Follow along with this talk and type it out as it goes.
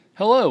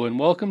Hello and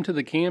welcome to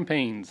the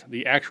Campaigns,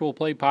 the actual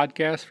play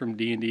podcast from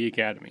D&D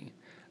Academy.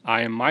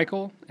 I am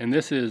Michael, and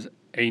this is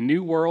A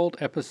New World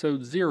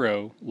Episode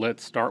 0,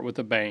 Let's Start with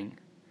a Bang.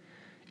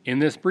 In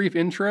this brief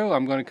intro,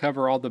 I'm going to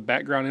cover all the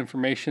background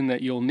information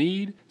that you'll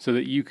need so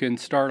that you can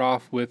start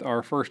off with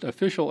our first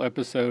official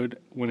episode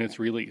when it's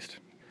released.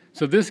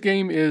 So this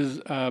game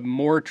is a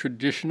more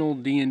traditional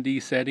D&D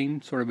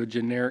setting, sort of a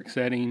generic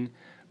setting,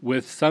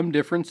 with some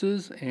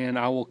differences, and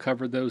I will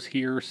cover those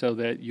here so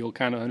that you'll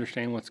kind of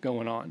understand what's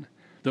going on.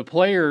 The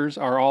players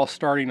are all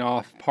starting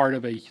off part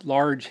of a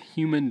large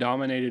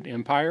human-dominated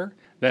empire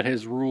that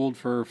has ruled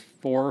for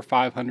 400 or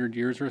 500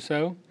 years or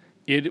so.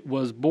 It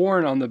was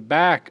born on the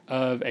back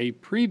of a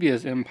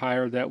previous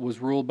empire that was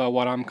ruled by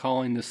what I'm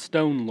calling the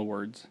Stone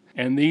Lords.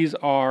 And these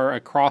are a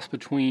cross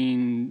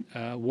between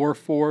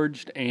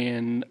Warforged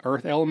and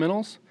Earth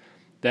Elementals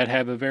that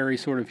have a very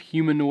sort of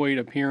humanoid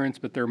appearance,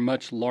 but they're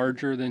much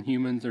larger than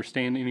humans. They're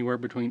standing anywhere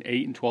between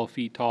 8 and 12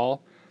 feet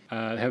tall. They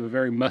have a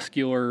very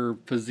muscular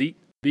physique.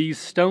 These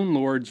Stone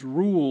Lords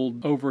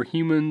ruled over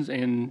humans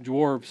and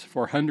dwarves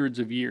for hundreds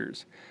of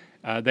years.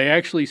 They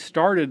actually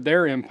started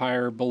their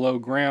empire below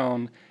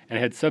ground and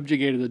had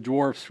subjugated the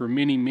dwarves for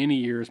many, many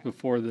years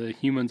before the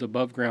humans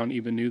above ground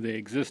even knew they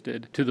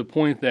existed, to the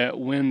point that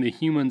when the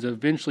humans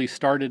eventually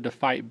started to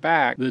fight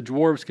back, the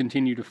dwarves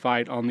continued to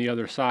fight on the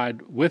other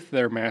side with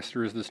their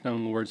masters, the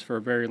Stone Lords, for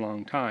a very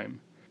long time.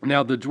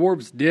 Now, the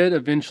dwarves did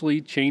eventually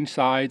change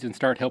sides and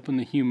start helping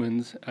the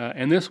humans,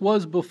 and this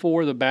was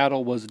before the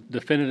battle was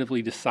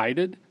definitively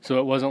decided, so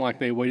it wasn't like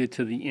they waited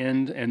to the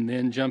end and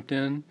then jumped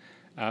in.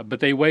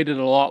 But they waited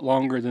a lot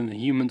longer than the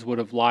humans would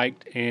have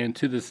liked, and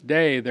to this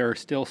day there are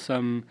still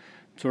some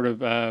sort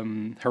of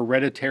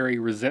hereditary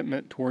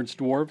resentment towards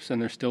dwarves,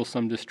 and there's still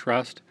some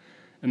distrust.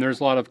 And there's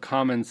a lot of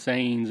common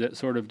sayings that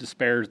sort of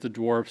disparage the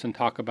dwarves and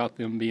talk about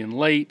them being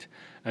late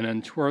and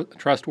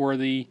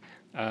untrustworthy,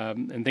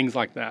 and things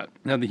like that.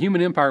 Now, the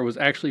human empire was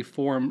actually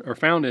formed or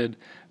founded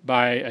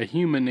by a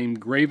human named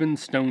Graven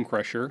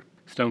Stonecrusher.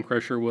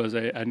 Stonecrusher was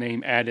a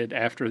name added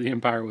after the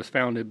empire was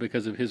founded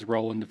because of his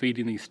role in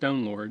defeating these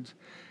Stone Lords.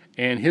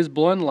 And his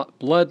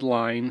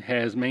bloodline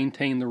has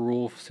maintained the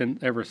rule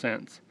ever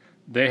since.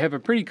 They have a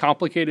pretty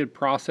complicated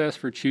process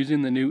for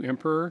choosing the new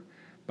emperor.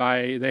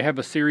 They have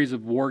a series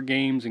of war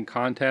games and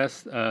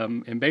contests,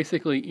 and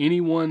basically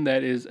anyone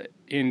that is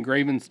in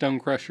Graven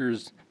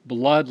Stonecrusher's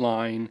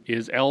bloodline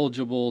is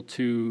eligible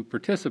to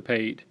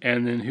participate,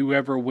 and then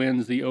whoever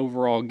wins the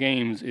overall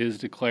games is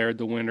declared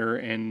the winner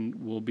and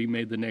will be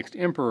made the next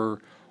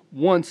emperor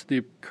once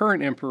the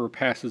current emperor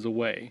passes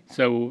away.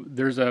 So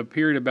there's a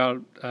period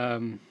about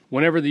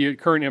whenever the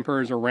current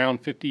emperor is around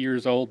 50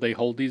 years old, they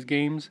hold these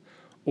games,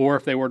 or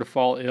if they were to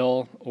fall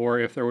ill, or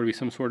if there were to be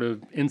some sort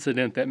of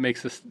incident that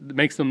makes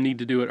them need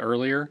to do it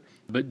earlier.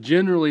 But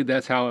generally,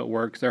 that's how it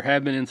works. There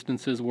have been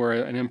instances where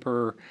an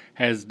emperor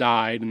has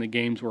died and the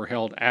games were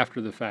held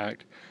after the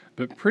fact.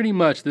 But pretty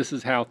much this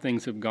is how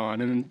things have gone.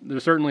 And there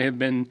certainly have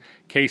been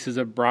cases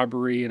of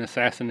robbery and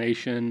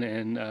assassination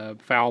and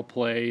foul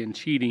play and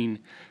cheating.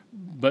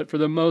 But for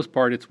the most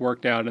part, it's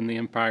worked out, and the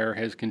empire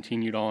has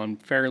continued on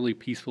fairly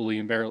peacefully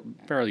and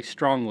fairly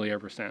strongly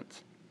ever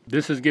since.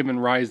 This has given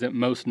rise that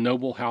most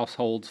noble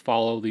households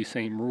follow these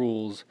same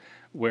rules,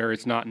 where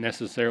it's not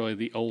necessarily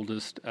the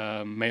oldest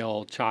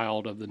male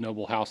child of the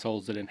noble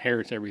households that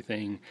inherits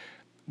everything.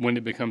 When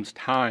it becomes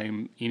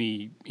time,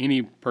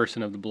 any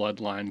person of the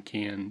bloodline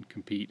can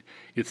compete.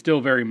 It's still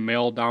very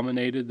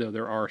male-dominated, though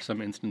there are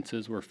some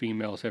instances where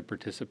females have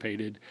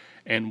participated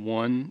and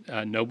won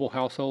noble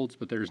households,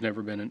 but there's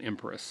never been an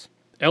empress.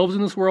 Elves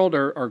in this world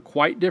are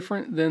quite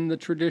different than the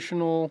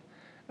traditional.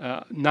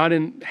 Not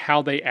in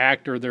how they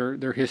act or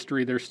their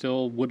history. They're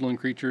still woodland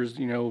creatures,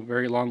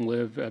 very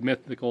long-lived,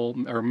 mythical.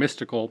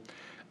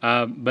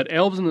 But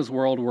elves in this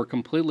world were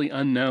completely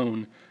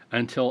unknown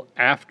until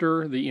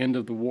after the end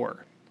of the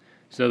war.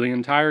 So the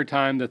entire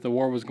time that the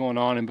war was going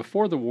on, and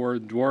before the war,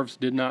 dwarves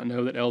did not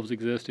know that elves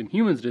exist, and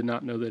humans did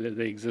not know that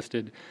they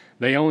existed.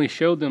 They only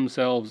showed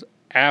themselves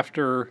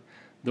after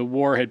the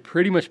war had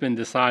pretty much been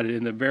decided.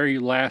 In the very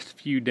last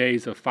few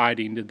days of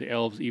fighting did the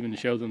elves even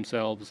show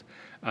themselves.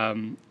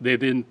 They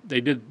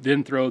did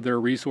then throw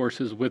their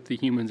resources with the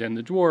humans and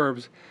the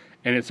dwarves,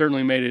 and it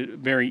certainly made it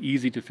very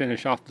easy to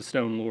finish off the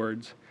Stone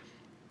Lords.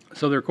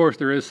 So there, of course,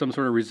 there is some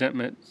sort of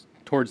resentment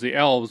towards the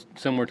elves,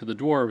 similar to the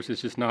dwarves.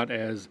 It's just not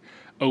as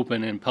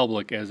open and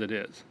public as it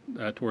is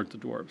towards the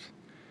dwarves.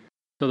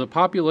 So the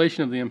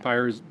population of the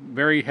empire is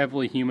very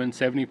heavily human.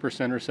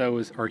 70% or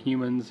so are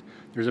humans.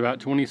 There's about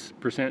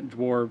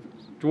 20%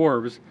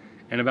 dwarves,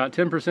 and about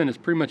 10% is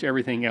pretty much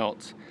everything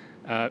else.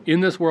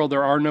 In this world,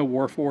 there are no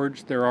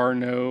Warforged. There are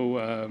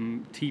no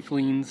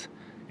tieflings,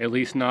 at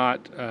least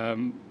not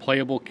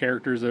playable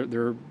characters.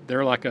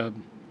 They're like I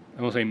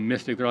won't say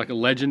mystic. They're like a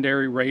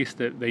legendary race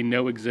that they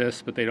know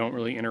exists, but they don't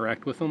really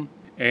interact with them.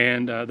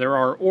 And there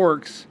are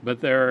orcs, but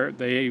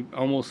they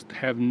almost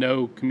have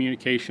no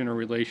communication or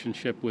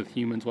relationship with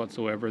humans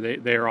whatsoever.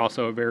 They are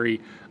also a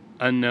very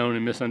unknown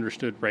and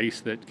misunderstood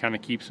race that kind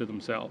of keeps to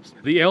themselves.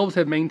 The elves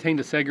have maintained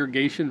a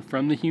segregation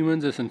from the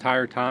humans this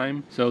entire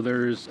time, so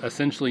there's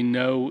essentially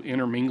no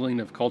intermingling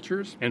of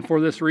cultures. And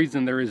for this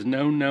reason, there is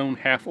no known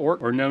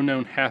half-orc or no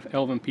known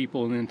half-elven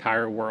people in the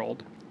entire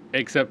world,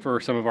 except for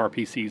some of our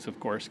PCs, of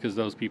course, because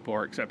those people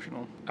are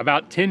exceptional.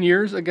 About 10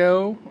 years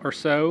ago or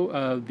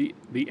so,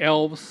 the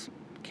elves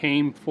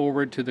came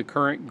forward to the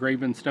current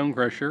Graven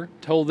Stonecrusher,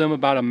 told them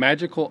about a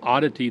magical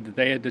oddity that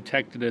they had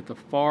detected at the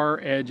far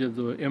edge of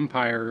the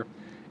Empire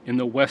in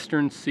the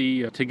Western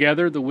Sea.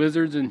 Together, the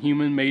wizards and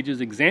human mages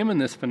examined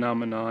this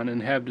phenomenon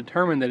and have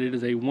determined that it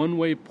is a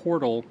one-way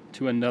portal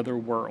to another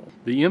world.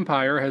 The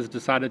Empire has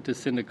decided to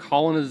send a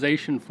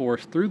colonization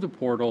force through the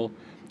portal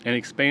and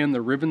expand the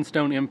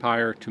Rivenstone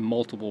Empire to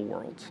multiple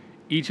worlds.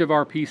 Each of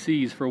our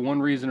PCs, for one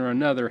reason or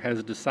another,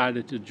 has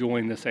decided to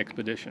join this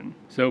expedition.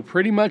 So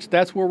pretty much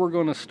that's where we're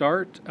going to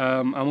start.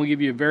 I'm going to give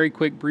you a very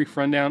quick, brief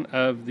rundown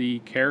of the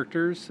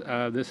characters.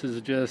 This is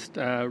just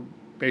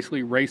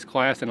basically race,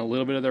 class, and a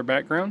little bit of their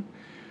background.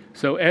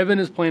 So Evan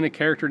is playing a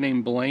character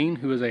named Blaine,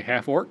 who is a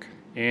half-orc.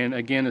 And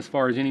again, as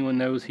far as anyone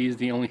knows, he's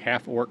the only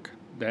half-orc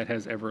that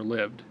has ever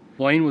lived.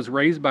 Blaine was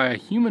raised by a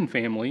human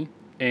family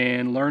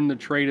and learned the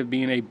trade of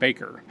being a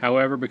baker.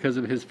 However, because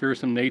of his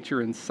fearsome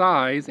nature and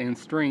size and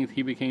strength,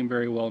 he became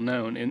very well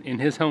known. In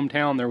his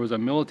hometown, there was a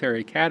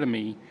military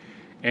academy,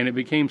 and it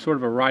became sort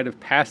of a rite of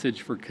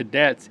passage for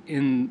cadets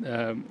in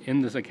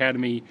this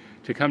academy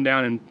to come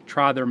down and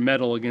try their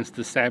mettle against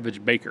the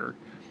savage baker.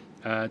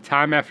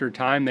 Time after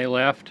time, they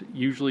left,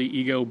 usually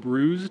ego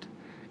bruised,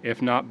 if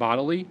not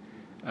bodily.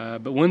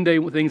 But one day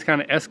things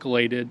kind of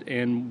escalated,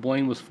 and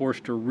Blaine was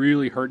forced to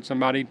really hurt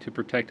somebody to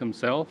protect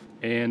himself.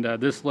 And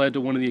this led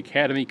to one of the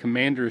academy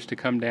commanders to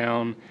come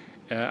down.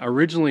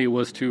 Originally it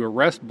was to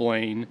arrest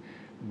Blaine,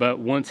 but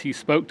once he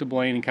spoke to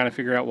Blaine and kind of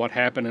figured out what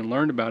happened and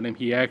learned about him,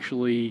 he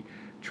actually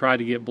tried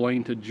to get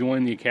Blaine to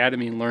join the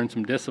academy and learn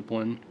some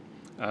discipline.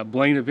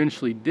 Blaine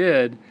eventually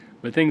did,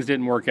 but things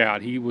didn't work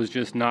out. He was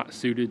just not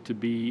suited to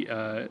be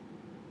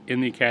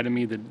in the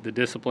academy. The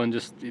discipline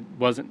just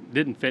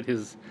didn't fit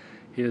his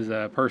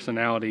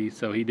personality,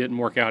 so he didn't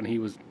work out and he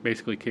was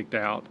basically kicked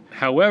out.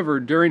 However,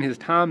 during his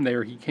time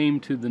there, he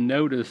came to the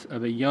notice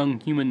of a young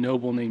human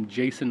noble named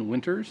Jason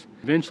Winters.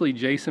 Eventually,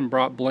 Jason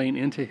brought Blaine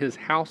into his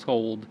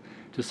household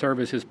to serve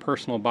as his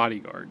personal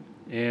bodyguard.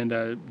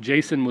 And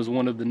Jason was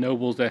one of the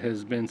nobles that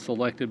has been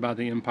selected by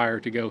the Empire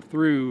to go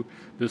through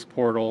this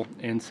portal,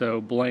 and so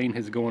Blaine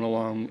is going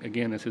along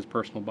again as his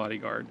personal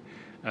bodyguard.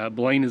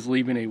 Blaine is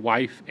leaving a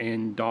wife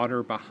and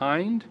daughter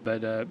behind, but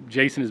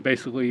Jason is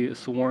basically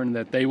sworn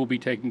that they will be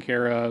taken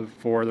care of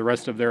for the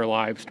rest of their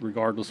lives,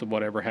 regardless of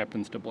whatever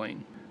happens to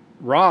Blaine.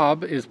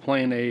 Rob is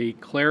playing a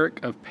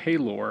cleric of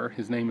Pelor.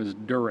 His name is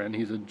Durin.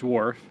 He's a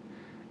dwarf,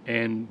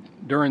 and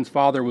Durin's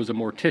father was a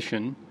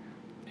mortician,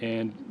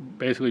 and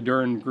basically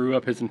Durin grew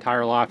up his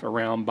entire life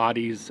around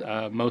bodies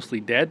mostly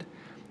dead,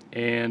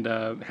 and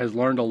has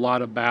learned a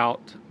lot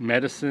about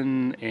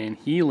medicine and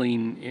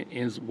healing,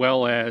 as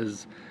well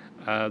as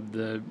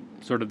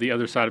the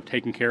other side of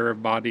taking care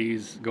of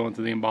bodies, going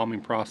through the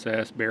embalming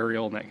process,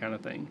 burial, and that kind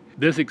of thing.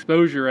 This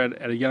exposure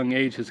at a young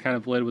age has kind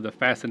of led with a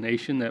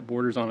fascination that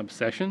borders on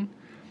obsession.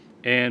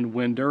 And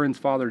when Durin's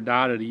father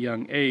died at a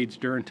young age,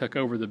 Durin took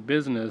over the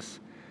business,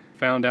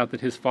 found out that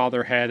his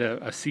father had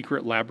a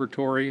secret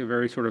laboratory, a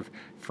very sort of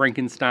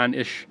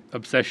Frankenstein-ish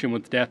obsession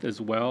with death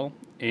as well.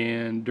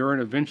 And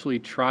Durin eventually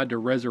tried to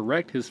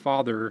resurrect his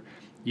father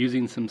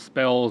using some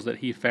spells that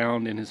he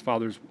found in his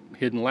father's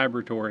hidden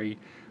laboratory.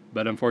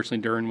 But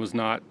unfortunately, Durin was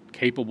not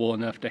capable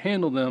enough to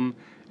handle them,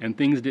 and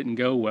things didn't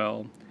go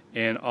well.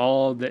 And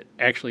all that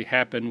actually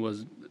happened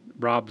was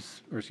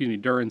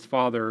Durin's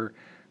father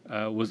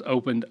was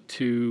opened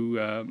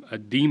to a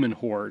demon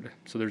horde.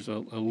 So there's a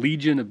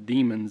legion of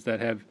demons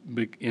that have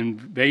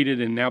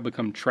invaded and now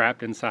become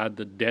trapped inside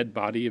the dead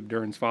body of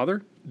Durin's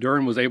father.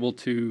 Durin was able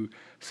to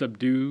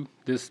subdue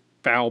this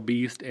foul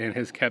beast and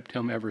has kept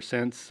him ever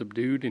since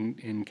subdued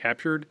and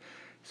captured.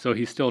 So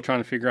he's still trying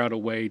to figure out a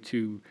way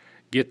to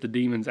get the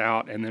demons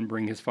out and then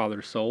bring his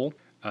father's soul.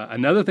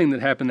 Another thing that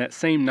happened that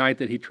same night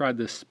that he tried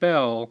this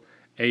spell,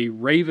 a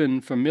raven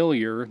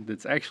familiar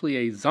that's actually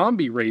a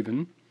zombie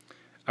raven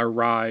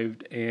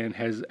arrived and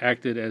has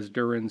acted as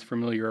Durin's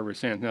familiar ever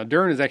since. Now,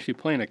 Durin is actually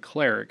playing a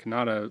cleric,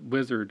 not a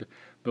wizard,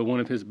 but one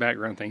of his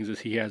background things is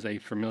he has a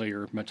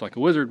familiar, much like a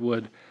wizard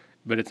would,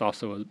 but it's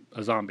also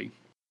a zombie.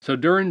 So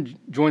Durin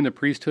joined the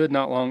priesthood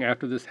not long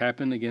after this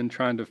happened, again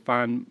trying to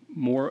find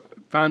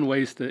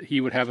ways that he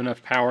would have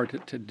enough power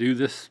to do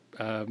this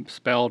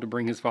spell to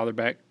bring his father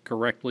back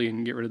correctly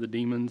and get rid of the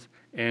demons.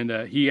 And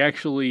he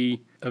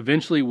actually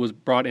eventually was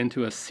brought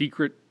into a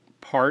secret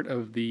part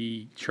of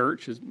the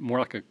church, is more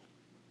like a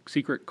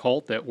secret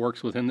cult that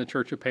works within the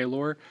Church of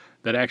Pelor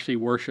that actually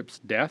worships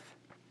death.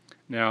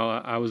 Now,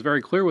 I was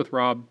very clear with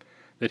Rob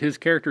that his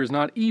character is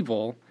not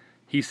evil.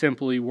 He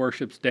simply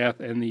worships death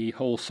in the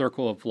whole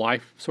circle of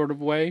life sort of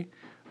way,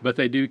 but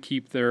they do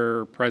keep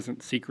their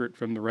presence secret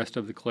from the rest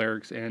of the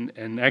clerics.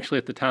 And actually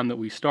at the time that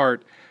we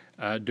start,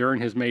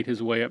 Durin has made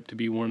his way up to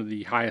be one of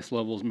the highest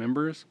levels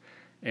members.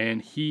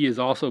 and he has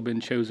also been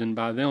chosen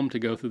by them to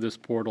go through this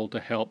portal to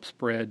help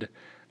spread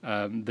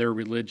their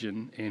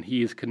religion, and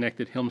he has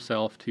connected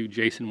himself to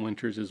Jason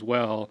Winters as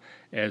well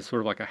as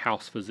sort of like a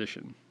house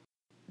physician.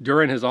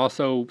 Durin has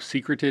also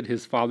secreted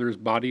his father's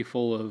body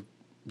full of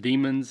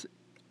demons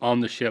on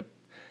the ship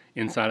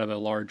inside of a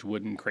large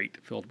wooden crate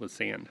filled with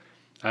sand.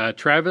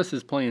 Travis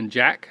is playing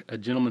Jack, a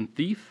gentleman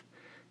thief.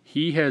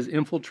 He has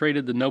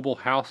infiltrated the noble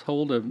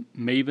household of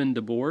Maven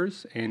de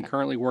Boers and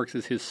currently works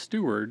as his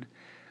steward,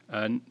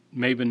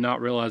 Maven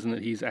not realizing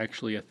that he's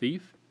actually a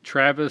thief.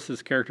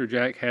 Travis's character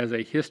Jack has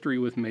a history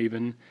with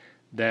Maven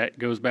that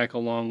goes back a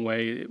long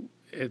way.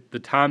 At the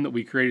time that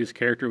we created his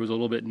character, it was a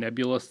little bit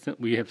nebulous.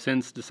 We have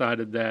since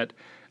decided that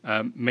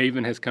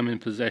Maven has come in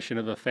possession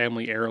of a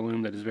family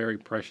heirloom that is very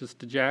precious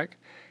to Jack,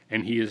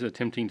 and he is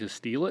attempting to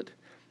steal it.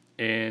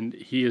 And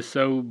he is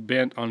so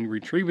bent on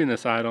retrieving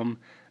this item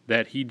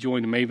that he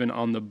joined Maven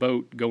on the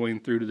boat going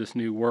through to this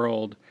new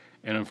world,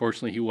 and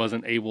unfortunately he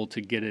wasn't able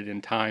to get it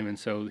in time, and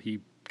so he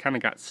kind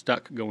of got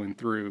stuck going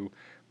through,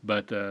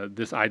 but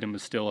this item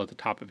is still at the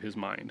top of his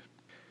mind.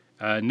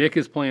 Nick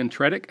is playing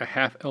Tredic, a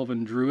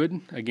half-elven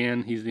druid.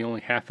 Again, he's the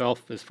only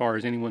half-elf as far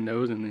as anyone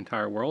knows in the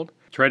entire world.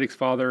 Tredic's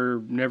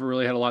father never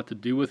really had a lot to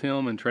do with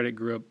him, and Tredic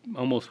grew up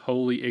almost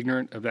wholly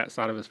ignorant of that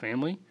side of his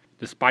family.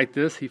 Despite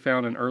this, he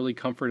found an early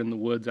comfort in the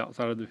woods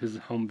outside of his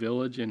home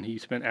village, and he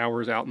spent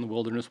hours out in the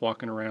wilderness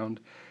walking around.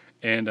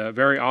 And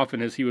very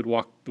often as he would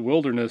walk the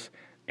wilderness,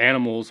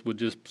 animals would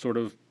just sort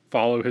of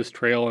follow his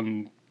trail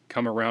and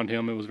come around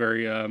him. It was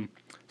very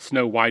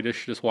Snow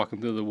Whitish, just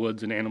walking through the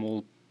woods and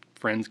animal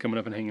friends coming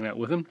up and hanging out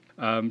with him.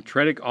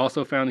 Tredic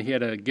also found he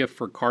had a gift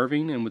for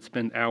carving and would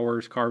spend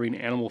hours carving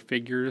animal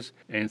figures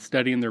and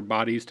studying their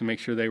bodies to make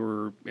sure they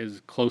were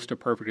as close to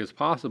perfect as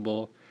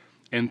possible.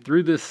 And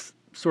through this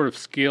sort of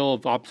skill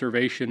of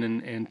observation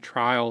and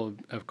trial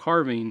of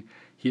carving,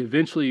 he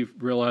eventually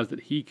realized that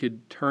he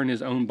could turn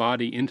his own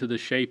body into the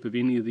shape of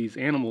any of these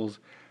animals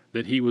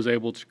that he was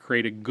able to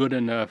create a good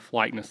enough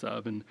likeness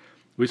of. And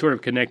we sort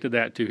of connected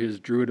that to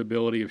his druid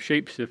ability of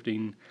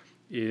shape-shifting,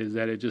 is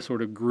that it just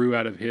sort of grew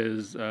out of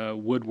his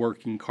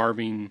woodworking,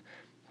 carving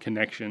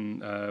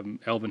connection,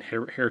 elven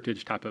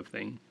heritage type of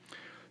thing.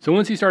 So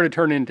once he started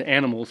turning into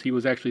animals, he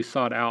was actually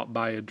sought out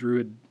by a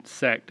druid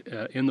sect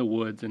in the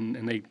woods,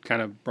 and they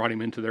kind of brought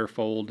him into their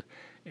fold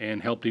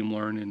and helped him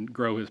learn and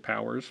grow his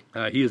powers.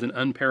 He is an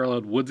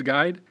unparalleled woods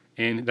guide,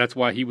 and that's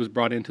why he was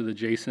brought into the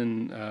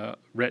Jason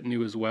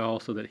retinue as well,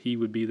 so that he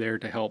would be there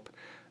to help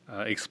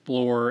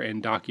explore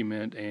and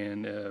document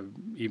and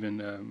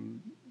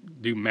even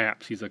do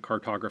maps. He's a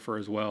cartographer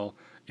as well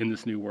in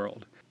this new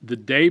world. The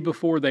day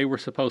before they were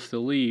supposed to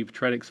leave,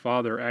 Tredic's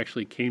father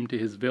actually came to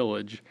his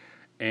village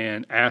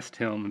and asked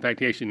him, in fact,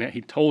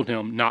 he told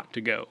him not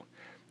to go,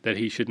 that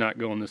he should not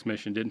go on this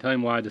mission. Didn't tell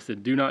him why, just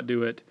said, do not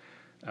do it.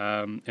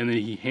 And then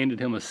he handed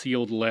him a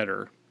sealed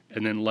letter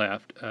and then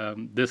left.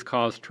 This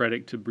caused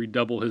Tredic to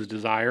redouble his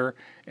desire,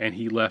 and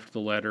he left the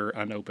letter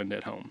unopened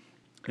at home.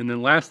 And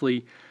then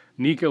lastly,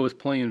 Nico is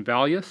playing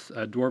Valius,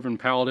 a dwarven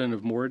paladin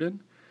of Moradin.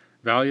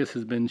 Valius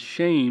has been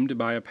shamed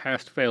by a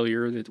past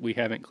failure that we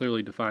haven't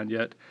clearly defined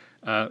yet,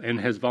 and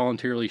has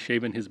voluntarily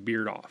shaven his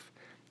beard off.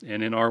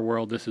 And in our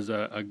world, this is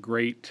a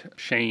great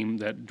shame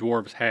that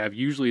dwarves have.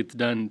 Usually it's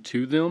done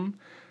to them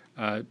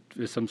as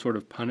some sort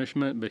of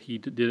punishment, but he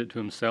did it to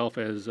himself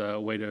as a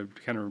way to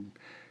kind of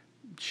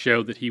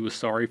show that he was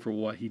sorry for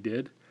what he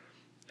did.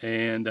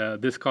 And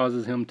this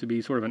causes him to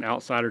be sort of an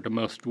outsider to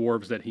most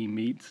dwarves that he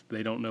meets.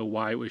 They don't know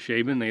why it was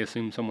shaven. They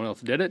assume someone else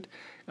did it,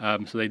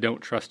 so they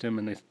don't trust him,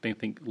 and they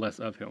think less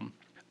of him.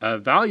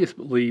 Valius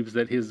believes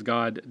that his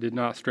god did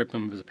not strip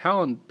him of his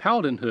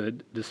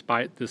paladinhood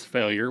despite this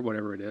failure,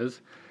 whatever it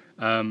is.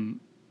 And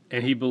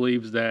he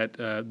believes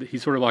that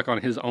he's sort of like on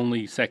his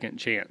only second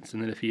chance,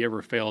 and that if he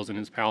ever fails in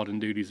his paladin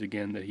duties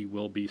again, that he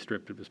will be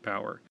stripped of his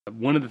power.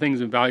 One of the things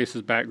in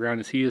Valius's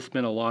background is he has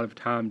spent a lot of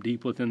time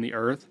deep within the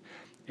earth,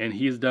 and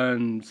he's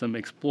done some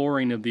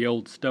exploring of the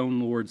old Stone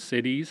Lord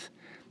cities,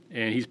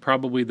 and he's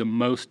probably the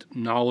most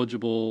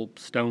knowledgeable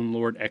Stone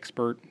Lord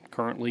expert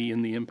currently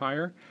in the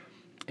Empire.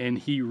 And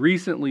he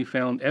recently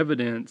found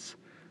evidence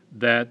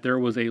that there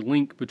was a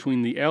link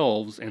between the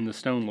elves and the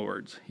Stone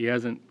Lords. He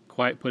hasn't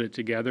quite put it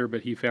together,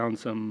 but he found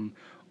some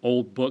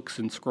old books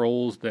and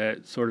scrolls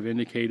that sort of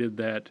indicated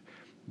that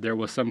there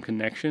was some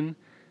connection,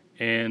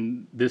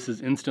 and this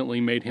has instantly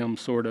made him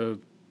sort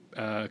of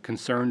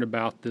concerned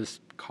about this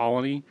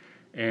colony,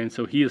 and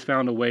so he has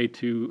found a way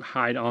to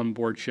hide on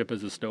board ship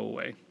as a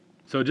stowaway.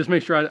 So just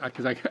make sure,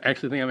 because I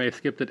actually think I may have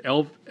skipped it,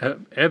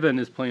 Evan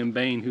is playing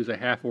Bane, who's a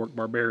half-orc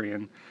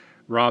barbarian.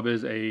 Rob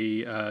is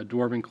a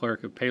dwarven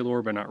cleric of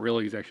Pelor, but not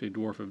really. He's actually a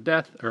dwarf of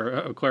death, or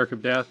a cleric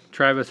of death.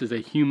 Travis is a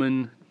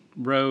human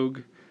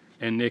rogue,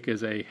 and Nick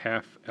is a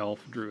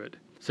half-elf druid.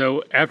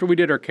 So after we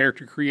did our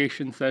character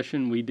creation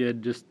session, we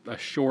did just a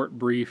short,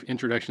 brief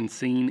introduction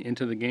scene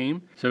into the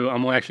game. So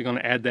I'm actually going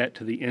to add that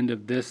to the end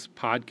of this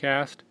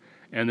podcast.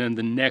 And then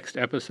the next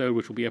episode,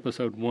 which will be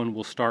episode 1,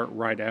 will start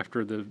right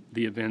after the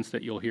events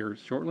that you'll hear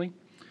shortly.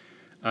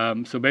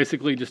 So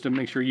basically, just to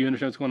make sure you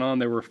understand what's going on,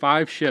 there were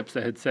 5 ships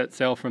that had set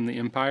sail from the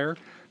Empire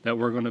that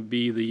were going to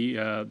be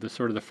the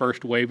sort of the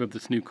first wave of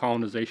this new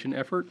colonization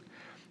effort.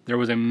 There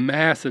was a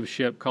massive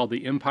ship called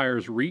the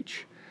Empire's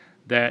Reach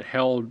that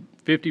held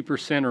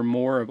 50% or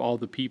more of all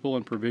the people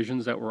and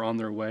provisions that were on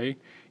their way.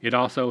 It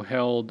also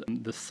held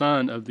the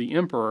son of the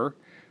Emperor,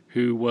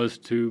 who was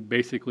to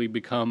basically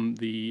become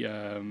the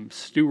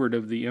steward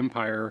of the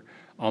Empire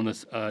on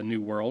this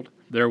new world.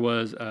 There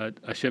was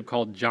a ship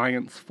called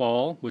Giant's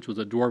Fall, which was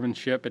a dwarven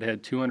ship. It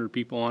had 200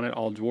 people on it,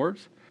 all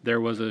dwarves.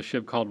 There was a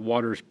ship called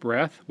Water's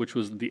Breath, which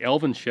was the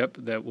elven ship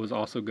that was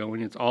also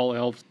going. It's all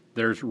elves.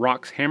 There's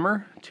Rock's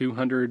Hammer,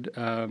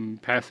 200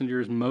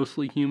 passengers,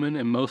 mostly human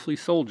and mostly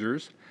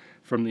soldiers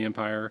from the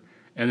Empire.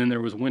 And then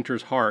there was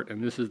Winter's Heart,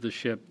 and this is the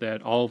ship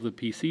that all of the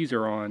PCs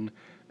are on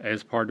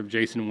as part of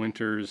Jason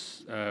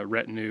Winter's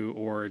retinue,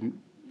 or in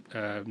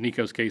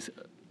Nico's case,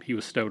 he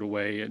was stowed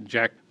away. And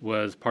Jack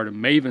was part of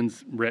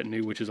Maven's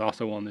retinue, which is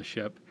also on the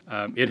ship.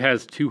 It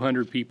has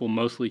 200 people,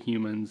 mostly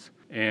humans,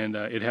 and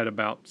it had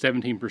about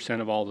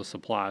 17% of all the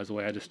supplies, the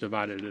way I just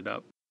divided it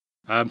up.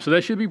 So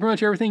that should be pretty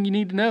much everything you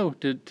need to know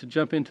to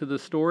jump into the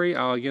story.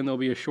 Again, there'll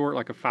be a short,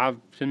 like a 5-10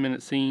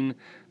 minute scene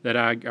that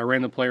I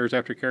ran the players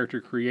after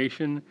character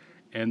creation,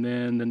 and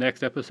then the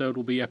next episode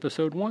will be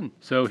episode 1.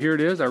 So here it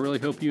is. I really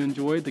hope you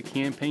enjoyed the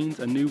campaign's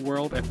A New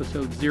World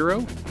episode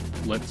 0.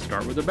 Let's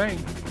start with a bang.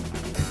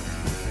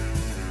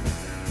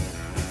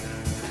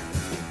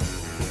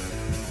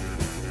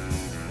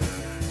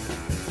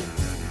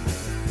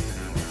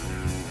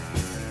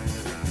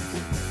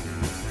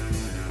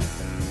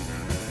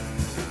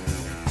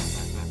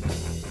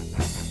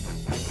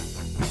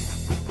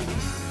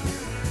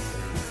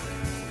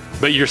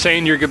 But you're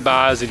saying your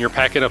goodbyes and you're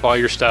packing up all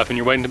your stuff and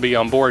you're waiting to be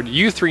on board.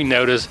 You 3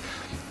 notice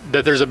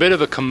that there's a bit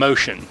of a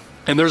commotion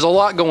and there's a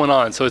lot going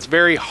on. So it's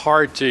very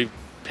hard to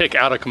pick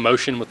out a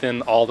commotion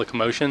within all the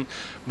commotion,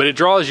 but it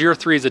draws your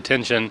 3's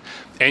attention,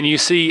 and you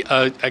see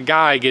a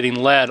guy getting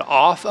led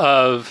off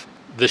of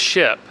the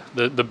ship,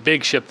 the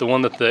big ship, the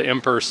one that the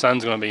Emperor's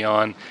son's going to be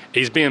on.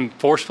 He's being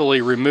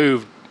forcefully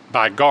removed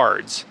by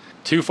guards.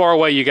 Too far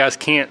away, you guys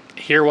can't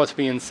hear what's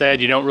being said.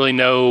 You don't really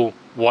know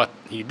what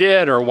he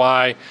did or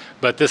why,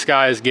 but this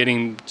guy is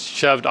getting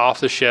shoved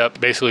off the ship,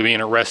 basically being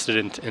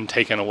arrested and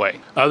taken away.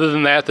 Other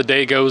than that, the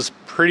day goes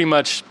pretty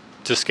much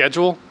to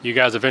schedule. You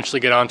guys eventually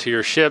get onto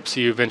your ships.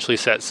 You eventually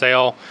set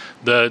sail.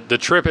 The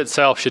trip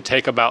itself should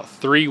take about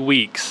 3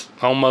 weeks,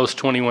 almost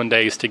 21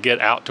 days, to get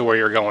out to where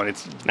you're going.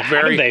 It's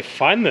How did they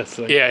find this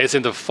thing? Yeah, it's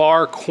in the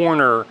far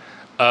corner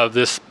of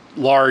this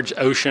large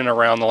ocean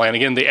around the land.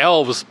 Again, the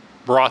elves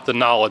brought the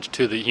knowledge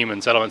to the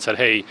human settlement and said,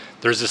 hey,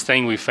 there's this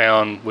thing we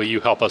found. Will you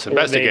help us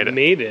investigate it? They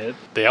made it.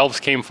 The elves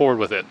came forward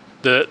with it.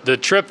 The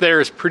trip there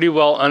is pretty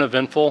well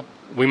uneventful.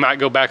 We might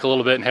go back a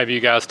little bit and have you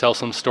guys tell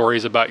some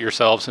stories about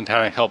yourselves and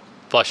kind of help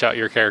flesh out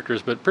your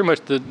characters, but pretty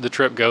much the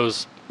trip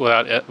goes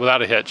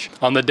without a hitch.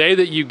 On the day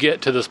that you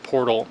get to this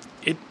portal,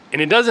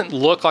 it doesn't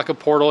look like a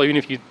portal, even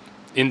if you,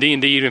 in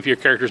D&D, even if your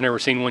character's never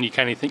seen one, you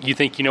kind of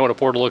think you know what a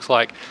portal looks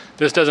like.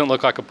 This doesn't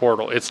look like a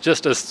portal. It's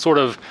just a sort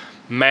of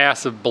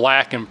mass of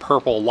black and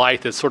purple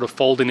light that's sort of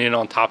folding in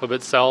on top of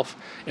itself,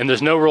 and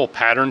there's no real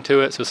pattern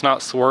to it, so it's not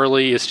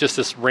swirly. It's just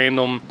this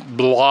random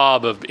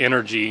blob of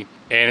energy,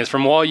 and it's,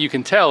 from all you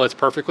can tell, it's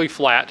perfectly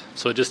flat,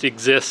 so it just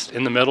exists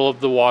in the middle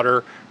of the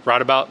water,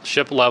 right about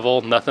ship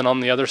level, nothing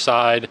on the other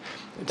side,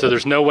 so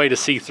there's no way to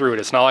see through it.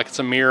 It's not like it's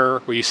a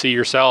mirror where you see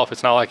yourself.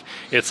 It's not like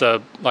it's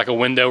a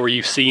window where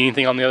you see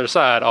anything on the other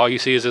side. All you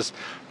see is this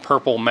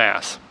purple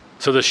mass.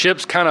 So the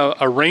ships kind of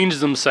arrange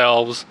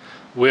themselves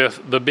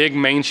with the big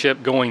main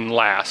ship going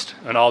last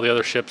and all the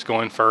other ships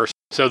going first.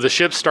 So the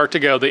ships start to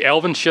go. The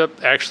elven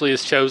ship actually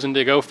is chosen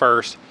to go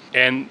first.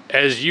 And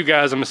as you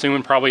guys, I'm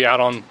assuming, probably out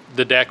on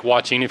the deck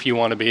watching, if you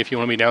want to be. If you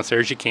want to be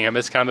downstairs, you can. But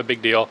it's kind of a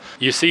big deal.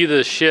 You see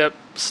the ship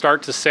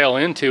start to sail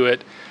into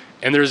it,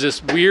 and there's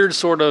this weird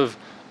sort of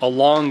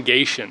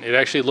elongation. It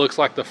actually looks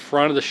like the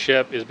front of the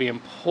ship is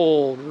being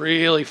pulled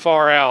really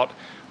far out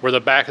where the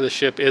back of the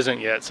ship isn't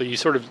yet. So you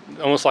sort of,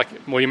 almost like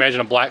what you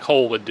imagine a black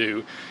hole would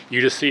do.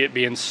 You just see it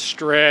being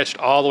stretched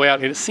all the way out,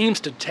 and it seems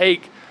to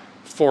take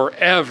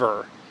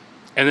forever.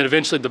 And then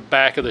eventually the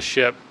back of the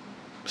ship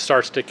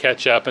starts to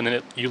catch up, and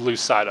then you lose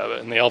sight of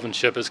it, and the elven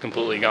ship is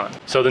completely gone.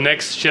 So the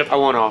next ship... I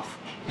want off.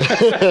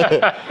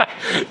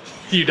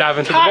 You dive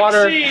into the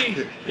water,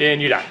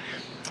 and you die.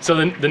 So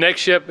the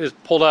next ship is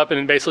pulled up, and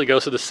it basically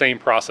goes through the same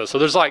process. So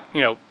there's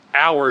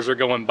hours are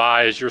going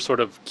by as you're sort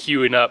of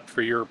queuing up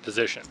for your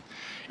position.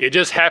 It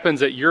just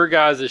happens that your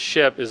guys'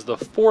 ship is the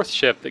 4th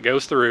ship that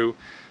goes through,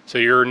 so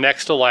you're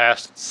next to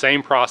last,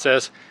 same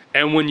process.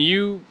 And when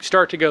you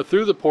start to go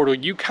through the portal,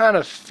 you kind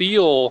of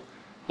feel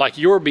like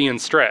you're being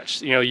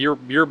stretched.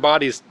 Your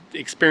body's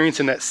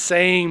experiencing that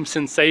same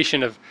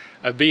sensation of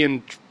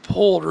being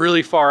pulled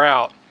really far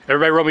out.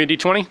 Everybody roll me a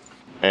d20.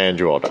 And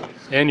you're all dead.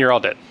 And you're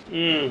all dead.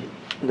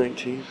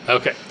 19.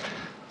 Okay.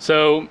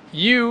 So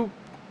you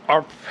are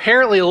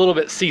apparently a little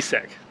bit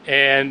seasick,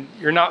 and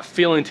you're not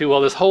feeling too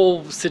well. This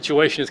whole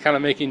situation is kind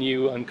of making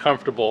you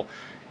uncomfortable.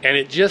 And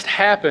it just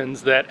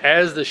happens that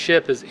as the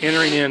ship is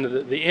entering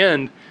into the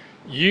end,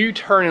 you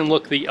turn and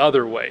look the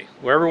other way,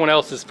 where everyone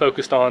else is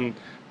focused on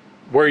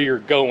where you're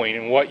going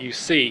and what you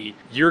see.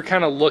 You're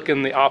kind of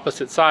looking the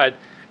opposite side.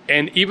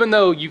 And even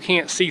though you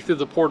can't see through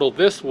the portal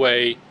this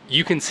way,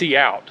 you can see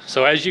out.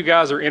 So as you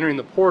guys are entering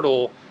the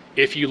portal,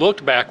 if you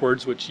looked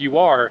backwards, which you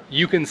are,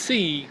 you can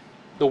see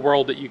the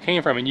world that you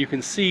came from and you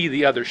can see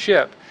the other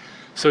ship.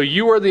 So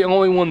you are the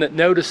only one that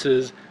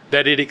notices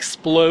that it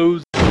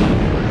explodes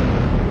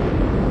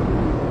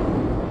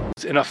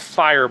in a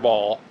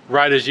fireball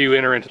right as you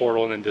enter into the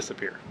portal and then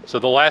disappear. So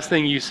the last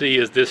thing you see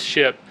is this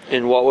ship.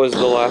 And what was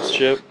the last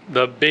ship?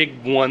 The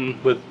big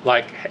one with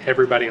like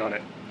everybody on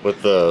it.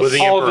 With the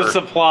all Emperor. the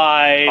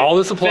supplies, All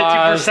the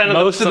supplies, 50%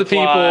 most of the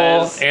people,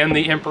 supplies. and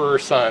the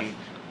Emperor's son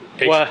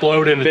What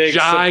explode in a big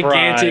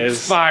gigantic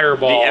surprise.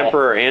 fireball. The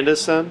Emperor and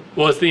his son?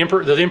 Well, it's the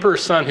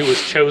Emperor's son who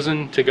was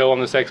chosen to go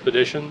on this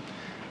expedition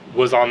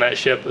was on that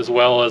ship, as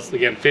well as,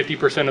 again,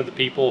 50% of the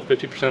people,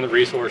 50% of the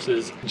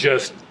resources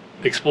just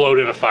explode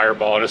in a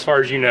fireball. And as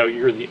far as you know,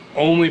 you're the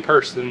only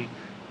person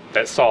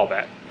that saw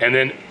that. And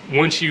then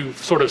once you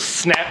sort of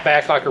snap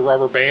back like a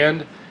rubber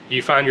band,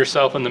 you find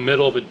yourself in the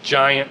middle of a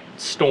giant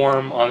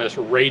storm on this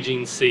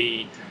raging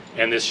sea,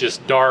 and it's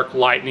just dark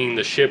lightning.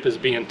 The ship is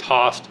being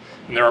tossed,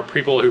 and there are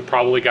people who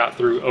probably got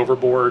through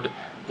overboard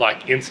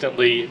like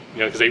instantly,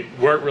 because they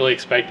weren't really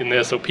expecting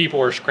this. So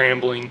people are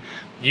scrambling.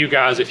 You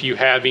guys, if you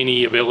have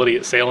any ability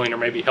at sailing or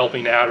maybe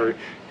helping out, or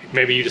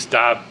maybe you just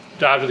dive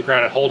to the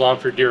ground and hold on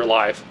for dear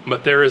life.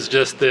 But there is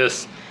just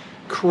this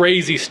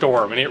crazy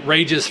storm, and it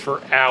rages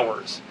for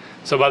hours.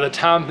 So by the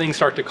time things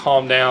start to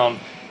calm down,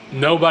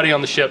 nobody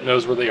on the ship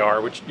knows where they are,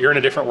 which you're in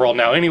a different world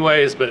now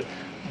anyways, but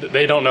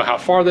they don't know how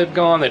far they've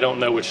gone. They don't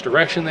know which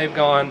direction they've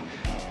gone.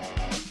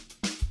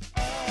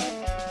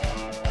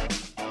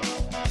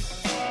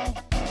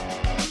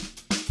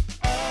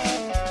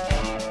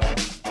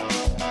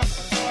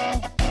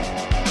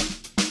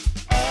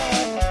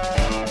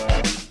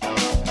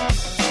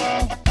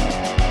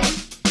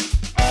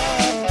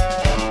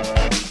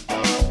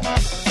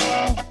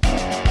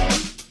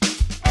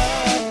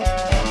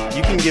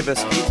 You can give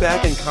us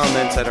feedback and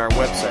comments at our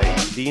website,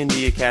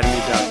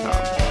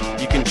 dndacademy.com.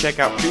 You can check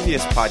out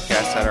previous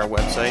podcasts at our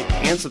website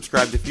and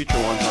subscribe to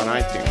future ones on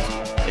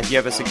iTunes. If you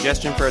have a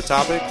suggestion for a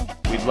topic,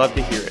 we'd love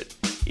to hear it.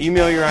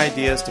 Email your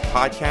ideas to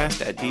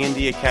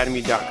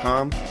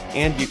podcast@dndacademy.com,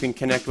 and you can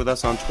connect with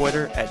us on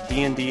Twitter at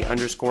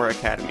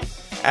 @DND_Academy.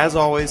 As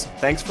always,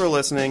 thanks for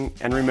listening,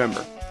 and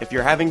remember, if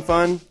you're having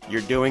fun,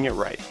 you're doing it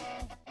right.